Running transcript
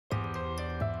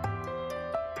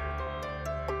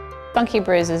Spunky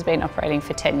Bruiser has been operating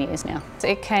for 10 years now.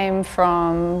 It came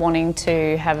from wanting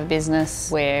to have a business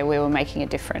where we were making a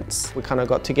difference. We kind of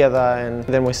got together and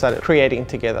then we started creating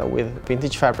together with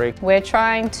vintage fabric. We're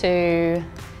trying to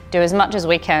do as much as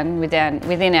we can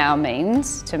within our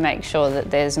means to make sure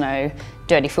that there's no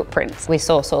dirty footprints. We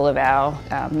source all of our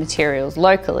materials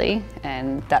locally,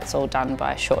 and that's all done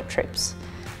by short trips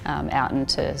out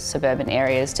into suburban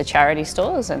areas to charity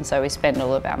stores, and so we spend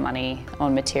all of our money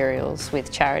on materials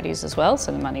with charities as well, so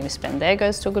the money we spend there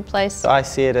goes to a good place. I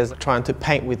see it as trying to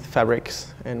paint with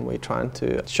fabrics, and we're trying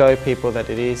to show people that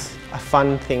it is a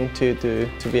fun thing to do,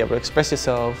 to be able to express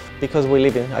yourself, because we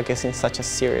live in, I guess, in such a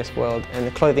serious world, and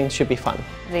the clothing should be fun.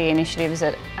 The initiatives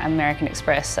that American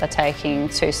Express are taking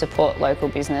to support local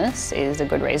business is a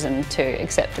good reason to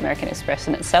accept American Express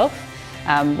in itself.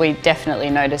 We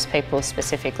definitely notice people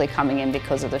specifically coming in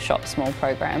because of the Shop Small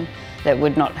program that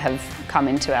would not have come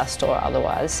into our store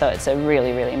otherwise, so it's a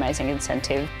really, really amazing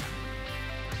incentive.